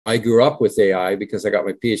I grew up with AI because I got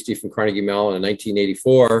my PhD from Carnegie Mellon in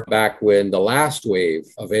 1984, back when the last wave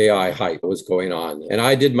of AI hype was going on. And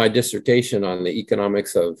I did my dissertation on the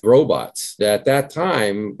economics of robots. At that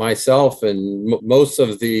time, myself and most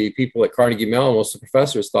of the people at Carnegie Mellon, most of the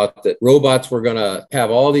professors thought that robots were going to have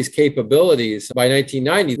all these capabilities by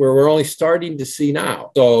 1990, where we're only starting to see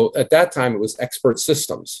now. So at that time, it was expert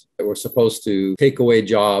systems that were supposed to take away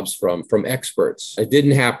jobs from experts. It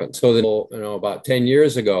didn't happen. So then, about 10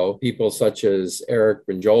 years ago, people such as Eric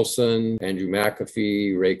Brynjolfsson, Andrew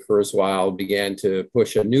McAfee, Ray Kurzweil began to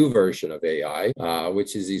push a new version of AI,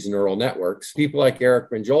 which is these neural networks. People like Eric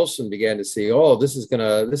Brynjolfsson began to see, oh, this is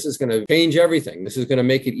gonna change everything. This is gonna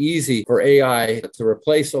make it easy for AI to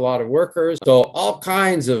replace a lot of workers. So all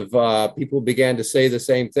kinds of people began to say the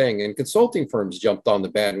same thing, and consulting firms jumped on the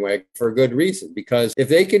bandwagon for a good reason, because if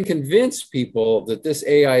they can convince people that this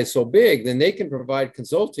AI is so big, then they can provide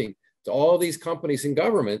consulting to all these companies and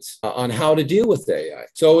governments on how to deal with AI.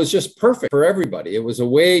 So it was just perfect for everybody. It was a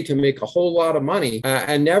way to make a whole lot of money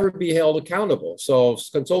and never be held accountable. So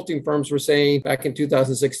consulting firms were saying back in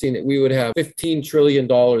 2016 that we would have $15 trillion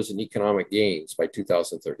in economic gains by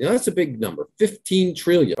 2030. Now, that's a big number, 15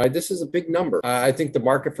 trillion. Right? This is a big number. I think the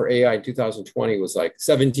market for AI in 2020 was like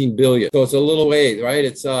 17 billion. So it's a little way, right?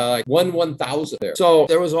 It's like 1/1000 there. So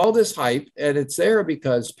there was all this hype, and it's there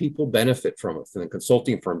because people benefit from it, and the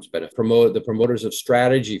consulting firms benefit. The promoters of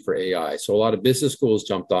strategy for AI. So a lot of business schools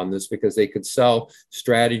jumped on this because they could sell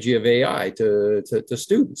strategy of AI to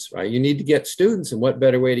students, right? You need to get students, and what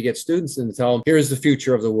better way to get students than to tell them, here's the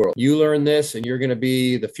future of the world. You learn this and you're going to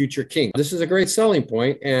be the future king. This is a great selling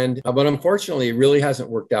point, but unfortunately, it really hasn't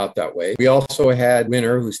worked out that way. We also had a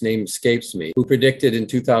winner whose name escapes me, who predicted in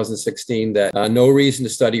 2016 that no reason to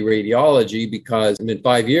study radiology because in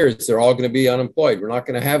 5 years, they're all going to be unemployed. We're not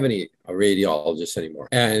going to have any radiologists anymore.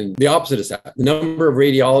 And the opposite is that the number of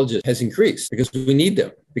radiologists has increased because we need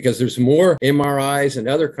them, because there's more MRIs and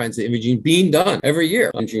other kinds of imaging being done every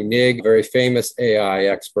year. Andrew Nigg, very famous AI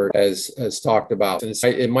expert, has talked about, and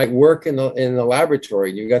it might work in the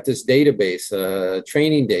laboratory. You've got this database,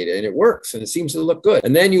 training data, and it works, and it seems to look good.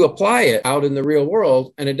 And then you apply it out in the real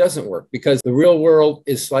world, and it doesn't work because the real world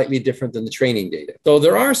is slightly different than the training data. So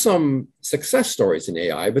there are some success stories in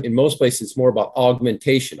AI, but in most places, it's more about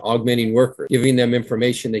augmenting workers, giving them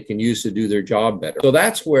information they can use to do their job better. So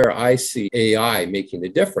that's where I see AI making the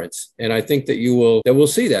difference. And I think that we'll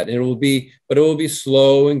see that. And it will be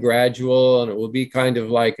slow and gradual. And it will be kind of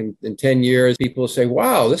like in 10 years, people will say,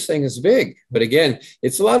 wow, this thing is big. But again,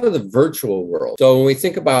 it's a lot of the virtual world. So when we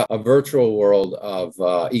think about a virtual world of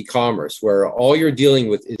e-commerce, where all you're dealing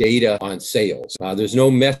with is data on sales, there's no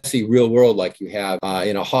messy real world like you have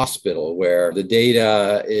in a hospital where the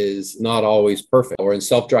data is not always perfect, or in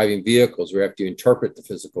self-driving vehicles where you have to interpret the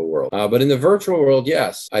physical world. But in the virtual world,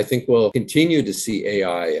 yes, I think we'll continue to see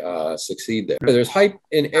AI succeed there. There's hype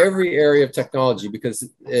in every area of technology because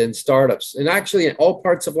in startups, and actually in all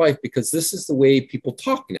parts of life, because this is the way people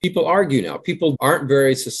talk now. People argue now. People aren't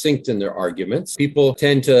very succinct in their arguments. People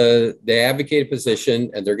they advocate a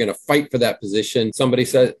position and they're going to fight for that position.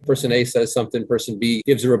 Person A says something, person B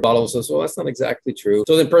gives a rebuttal and says, well, that's not exactly true.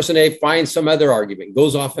 So then person A finds some other argument,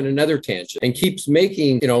 goes off in another tangent, and keeps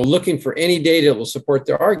looking for any data that will support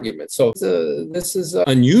their argument. So this is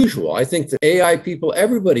unusual. I think that AI people,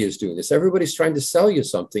 everybody is doing this. Everybody's trying to sell you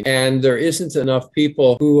something. And there isn't enough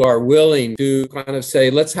people who are willing to kind of say,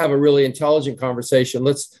 let's have a really intelligent conversation.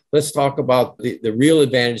 Let's talk about the real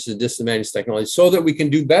advantages and disadvantages of technology so that we can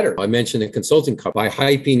do better. I mentioned in consulting, by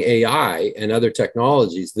hyping AI and other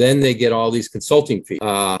technologies, then they get all these consulting fees.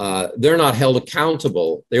 They're not held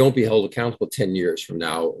accountable. They won't be held accountable 10 years from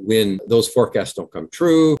now when those forecasts don't come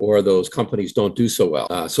true or those companies don't do so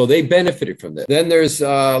well. So they benefited from this. Then there's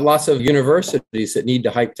lots of universities that need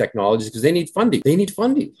to hype technologies because they need funding. They need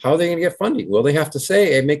funding. How are they going to get funding? Well, they have to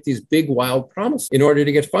say and make these big, wild promises in order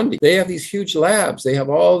to get funding. They have these huge labs. They have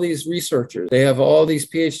all these researchers. They have all these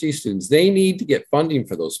PhD students. They need to get funding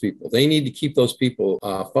for those people. They need to keep those people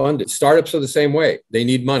funded. Startups are the same way. They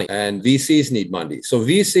need money, and VCs need money. So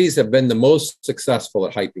VCs have been the most successful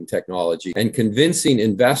at hyping technology and convincing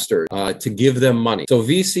investors to give them money. So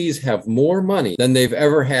VCs have more money than they've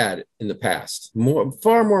ever had in the past,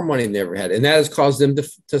 far more money than they ever had. And that has caused them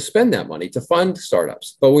to spend that money to fund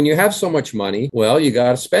startups. But when you have so much money, well, you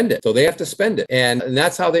got to spend it. So they have to spend it. And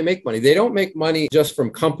that's how they make money. They don't make money just from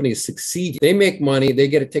companies succeeding. They make money, they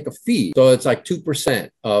get to take a fee. So it's like 2%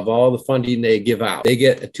 of all the funding they give out. They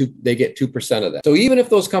get 2% of that. So even if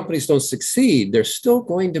those companies don't succeed, they're still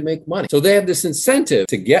going to make money. So they have this incentive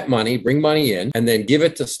to get money, bring money in, and then give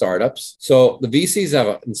it to startups. So the VCs have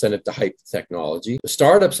an incentive to hype the technology. The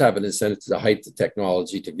startups have an incentive to hype the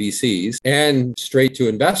technology to VCs and straight to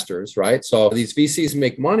investors, right? So these VCs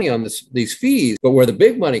make money on these fees, but where the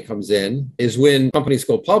big money comes in is when companies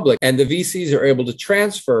go public and the VCs are able to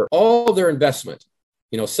transfer all their investment,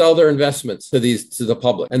 sell their investments to the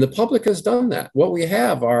public. And the public has done that. What we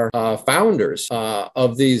have are founders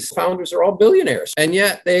of these founders are all billionaires. And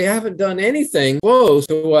yet they haven't done anything close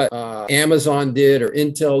to what Amazon did or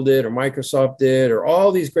Intel did or Microsoft did or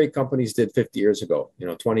all these great companies did 50 years ago,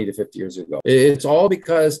 20 to 50 years ago. It's all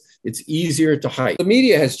because it's easier to hype. The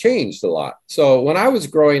media has changed a lot. So when I was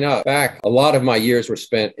growing up back, a lot of my years were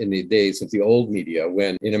spent in the days of the old media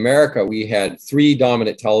when in America we had 3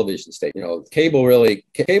 dominant television stations.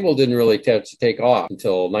 Cable didn't really take off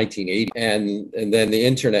until 1980, and then the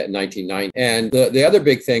internet in 1990. And the other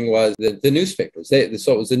big thing was the newspapers. So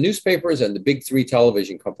it was the newspapers and the big 3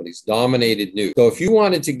 television companies dominated news. So if you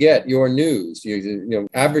wanted to get your news,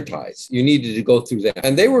 advertise, you needed to go through them.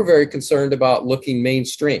 And they were very concerned about looking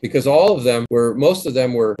mainstream because most of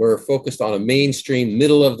them were focused on a mainstream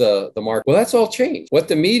middle of the market. Well, that's all changed. What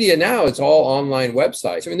the media now, it's all online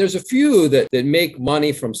websites. I mean, there's a few that make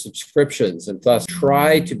money from subscriptions and thus try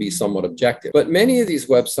to be somewhat objective. But many of these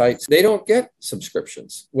websites, they don't get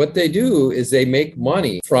subscriptions. What they do is they make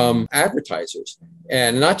money from advertisers.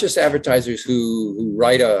 And not just advertisers who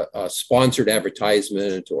write a sponsored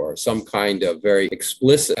advertisement or some kind of very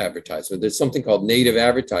explicit advertisement. There's something called native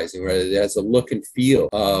advertising, where it has a look and feel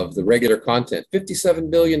of the regular content. $57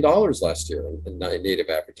 billion last year in native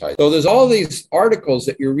advertising. So there's all these articles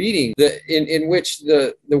that you're reading in which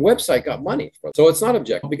the website got money from. So it's not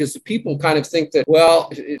objective because the people kind of think that, well,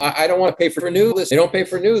 I don't want to pay for news. They don't pay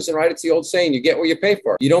for news. And right, it's the old saying, you get what you pay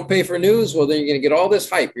for. You don't pay for news, well, then you're going to get all this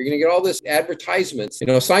hype. You're going to get all this advertisement.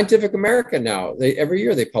 Scientific American now, every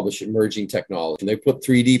year they publish emerging technology. And they put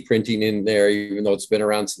 3D printing in there, even though it's been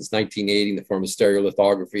around since 1980 in the form of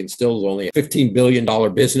stereolithography and still is only a $15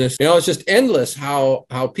 billion business. It's just endless how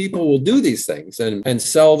people will do these things and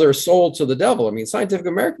sell their soul to the devil. I mean, Scientific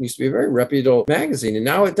American used to be a very reputable magazine, and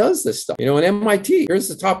now it does this stuff. And MIT, here's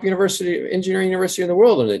the top engineering university in the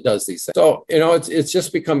world, and it does these things. So, it's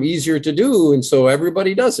just become easier to do, and so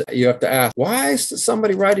everybody does it. You have to ask, why is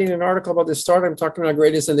somebody writing an article about this startup talking about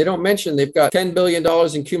greatness, and they don't mention they've got $10 billion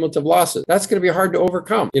in cumulative losses? That's going to be hard to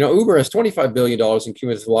overcome. Uber has $25 billion in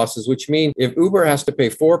cumulative losses, which means if Uber has to pay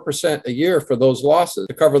 4% a year for those losses,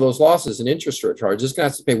 to cover those losses and interest rate charges, it's going to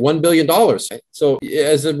have to pay $1 billion. Right? So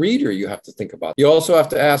as a reader, you have to think about it. You also have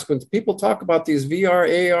to ask, when people talk about these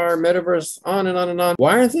VR, AR, metaverse, on and on and on,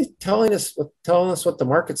 why aren't they telling us what the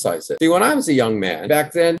market size is? See, when I was a young man,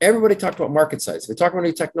 back then, everybody talked about market size. If they talk about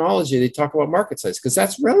new technology, they talk about market size because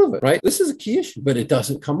that's relevant, right? This is a key issue, but it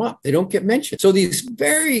doesn't come up. They don't get mentioned. So these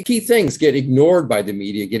very key things get ignored by the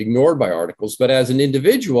media, get ignored by articles. But as an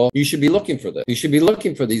individual, you should be looking for this. You should be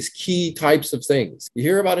looking for these key types of things. You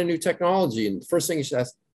hear about a new technology, and the first thing you should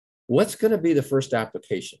ask, what's going to be the first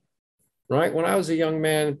application? Right? When I was a young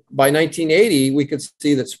man, by 1980, we could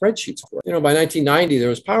see that spreadsheets were. By 1990, there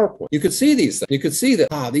was PowerPoint. You could see these things. You could see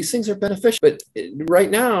that, these things are beneficial. But right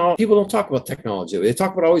now, people don't talk about technology. They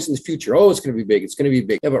talk about always in the future. Oh, it's going to be big. It's going to be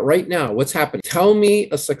big. Yeah, but right now, what's happening? Tell me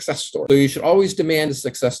a success story. So you should always demand a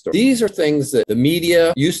success story. These are things that the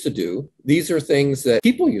media used to do. These are things that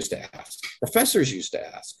people used to ask. Professors used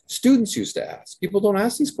to ask. Students used to ask. People don't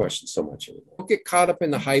ask these questions so much anymore. Don't get caught up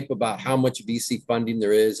in the hype about how much VC funding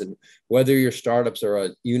there is and whether your startups are a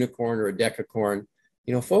unicorn or a decacorn.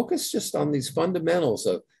 Focus just on these fundamentals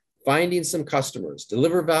of finding some customers,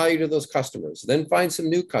 deliver value to those customers, then find some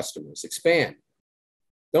new customers, expand.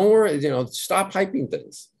 Don't worry, stop hyping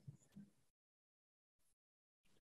things.